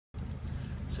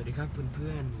สวัสดีครับเ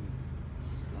พื่อน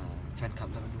ๆแฟนคลับ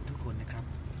ลาบานูนทุกคนนะครับ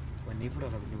วันนี้พวกเรา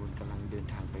ลาบานูนกำลังเดิน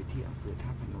ทางไปที่อำเภอท่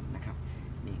าพนมนะครับ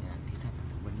มีงานที่ท่าพ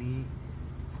นมวันนี้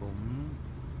ผม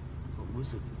รู้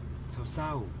สึกเศร้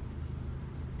า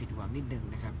ๆผิดหวังนิดนึง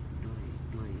นะครับด้วย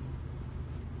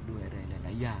อะไรหล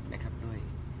ายๆอย่างนะครับด้วย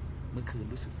เมื่อคืน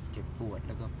รู้สึกเจ็บปวดแ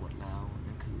ล้วก็ปวดร้าว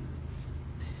นั่นคือ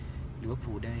ลิเวอร์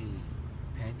พูลได้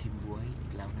แพ้ทีมบ๊วยอี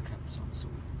กแล้วนะครับ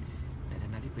 2-0 ในฐา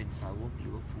นะที่เป็นสาวกลิ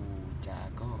เวอร์พูล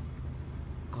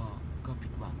ก็ผิ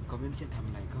ดหวังก็ไม่รู้จะทำ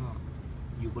อะไรก็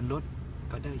อยู่บนรถ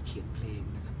ก็ได้เขียนเพลง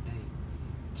นะครับได้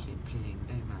เขียนเพลง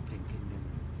ได้มาเพลงหนึ่ง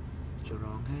จะ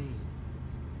ร้องให้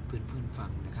เพื่อนๆฟั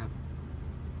งนะครับ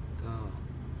ก็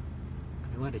ไ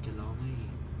ม่ว่าเดี๋ยวจะร้องให้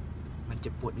มันจะ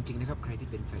ปวดจริงๆนะครับใครที่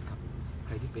เป็นแฟนคลับใค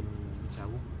รที่เป็นสา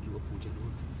วกลิเวอร์พูลจะรู้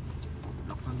มันจะปวด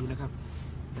ลองฟังดูนะครับ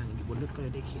นั่งอยู่บนรถก็เล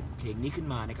ยได้เขียนเพลงนี้ขึ้น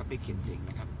มานะครับได้เขียนเพลง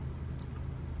นะครับ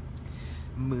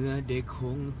เมื่อเด็กค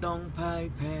งต้องพ่าย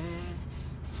แพ้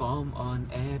ฟอร์มอ่อน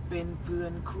แอเป็นเพื่อ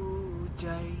นคู่ใจ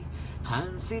ฮั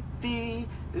นซิตี้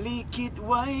ลีคิด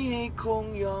ไว้ให้คง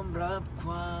ยอมรับค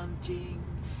วามจริง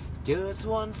เจอส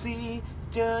วอนซี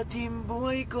เจอทีมบว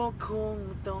ยก็คง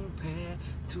ต้องแพ้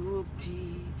ทุกที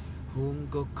หง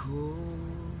ก็คง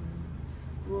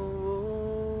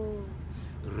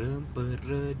เริ่มเปิด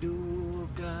ฤดู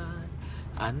กาล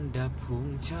อันดับหง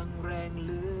ช่างแรงเห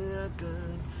ลือเกิ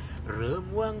นเริ่ม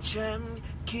วางแชมป์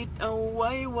คิดเอาไ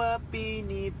ว้ว่าปี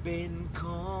นี้เป็นข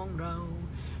องเรา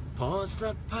พอ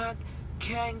สักพักแ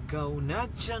ข่งเก่านัก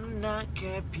ชนะแ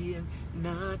ค่เพียง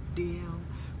นัดเดียว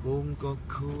วงก็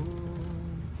คง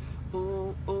โ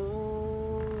อ้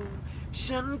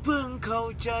ฉันเพิ่งเข้า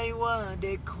ใจว่าเ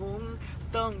ด็กคง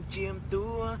ต้องเจียมตั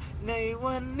วใน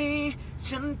วันนี้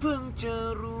ฉันเพิ่งจะ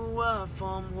รู้ว่าฟ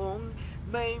อร์มหง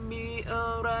ไม่มีอะ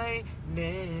ไรแ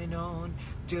น่นอน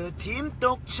เจอทีมต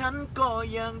กชั้นก็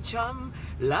ยังช้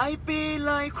ำหลายปีห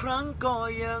ลายครั้งก็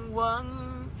ยังหวัง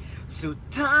สุด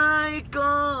ท้าย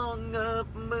ก็เงิบ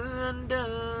เหมือนเดิ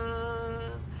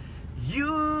ม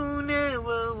You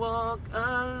never walk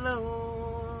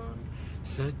alone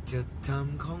สัจธรรม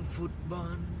ของฟุตบอ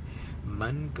ลมั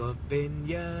นก็เป็น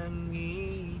อย่าง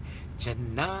นี้ช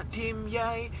นะทีมให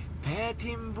ญ่แพ้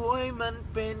ทีมบวยมัน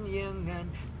เป็นอย่างนั้น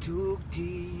ทุก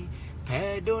ทีแพ้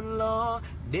โดนล้อ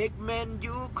เด็กแมน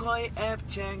ยูคอยแอบ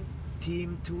แช่งทีม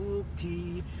ทุกที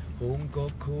หงก็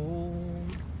คง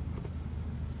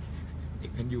เด็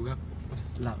กแมนยูครับ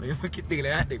หลับเลยเมื่อกี้ตื่นเล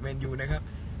ยนะเด็กแมนยูนะครับ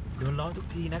โดนล้อทุก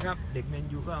ทีนะครับเด็กแมน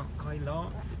ยูก็คอยล้อ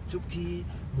ทุกที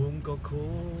หงก็ค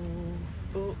ง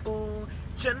โอ้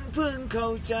ฉันเพิ่งเข้า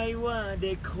ใจว่าเ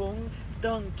ด็กคง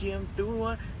ต้องเจียมตัว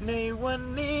ในวัน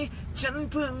นี้ฉัน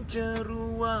เพิ่งจะรู้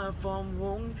ว่าฟอร์มห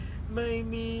งไม่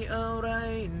มีอะไร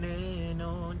แน่น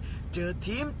อนเจอ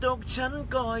ทีมตกชั้น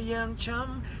ก็ยังช้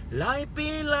ำหลายปี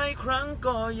หลายครั้ง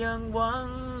ก็ยังหวัง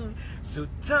สุ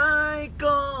ดท้าย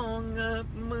ก็เงิบ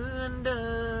เหมือนเดิ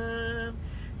ม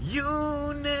You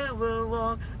never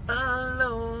walk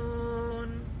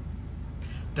alone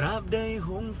ตราบใดห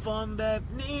งฟอร์มแบบ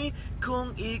นี้คง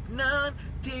อีกนาน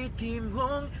ที่ทีมห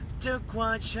งจะคว้า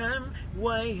แชมป์ไ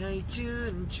ว้ให้ชื่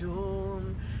นชม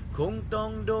คงต้อ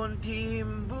งโดนทีม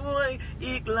บวย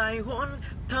อีกหลายหน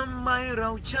ทำไมเร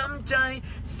าช้ำใจ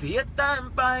เสียแต้ม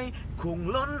ไปคง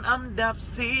ล้นอันดับ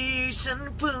4ฉัน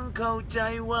เพิ่งเข้าใจ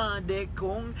ว่าเด็กค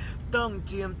งต้องเ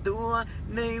จียมตัว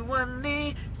ในวันนี้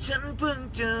ฉันเพิ่ง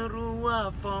จะรู้ว่า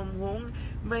ฟอร์มหง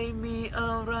ไม่มีอ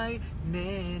ะไรแ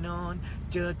น่นอน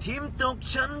เจอทีมตก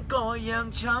ชั้นก็ยัง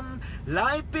ช้ำหลา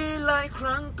ยปีหลายค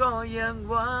รั้งก็ยัง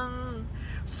หวัง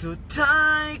สุดท้า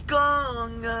ยก็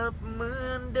เงิบเหมื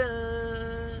อนเดิ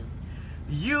ม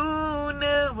You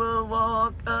never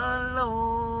walk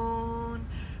alone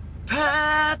แพ้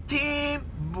ทีม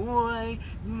บวย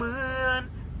เหมือน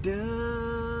เดิ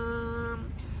ม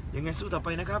ยังไงสู้ต่อไป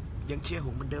นะครับยังเชียร์ห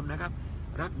งเหมือนเดิมนะครับ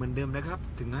รักเหมือนเดิมนะครับ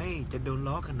ถึงให้จะโดน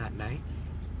ล้อขนาดไหน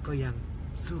ก็ยัง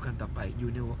สู้กันต่อไป You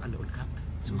never walk alone ครับ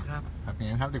สู้ครับครับอย่าง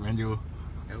นี้ครับเด็กแมนยู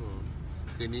ครับผม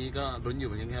คืนนี้ก็ลุ้นอยู่เ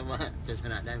หมือนกันครับว่าจะช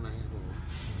นะได้ไหมครับผม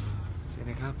เสีย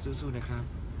นะครับสู้ๆนะครับ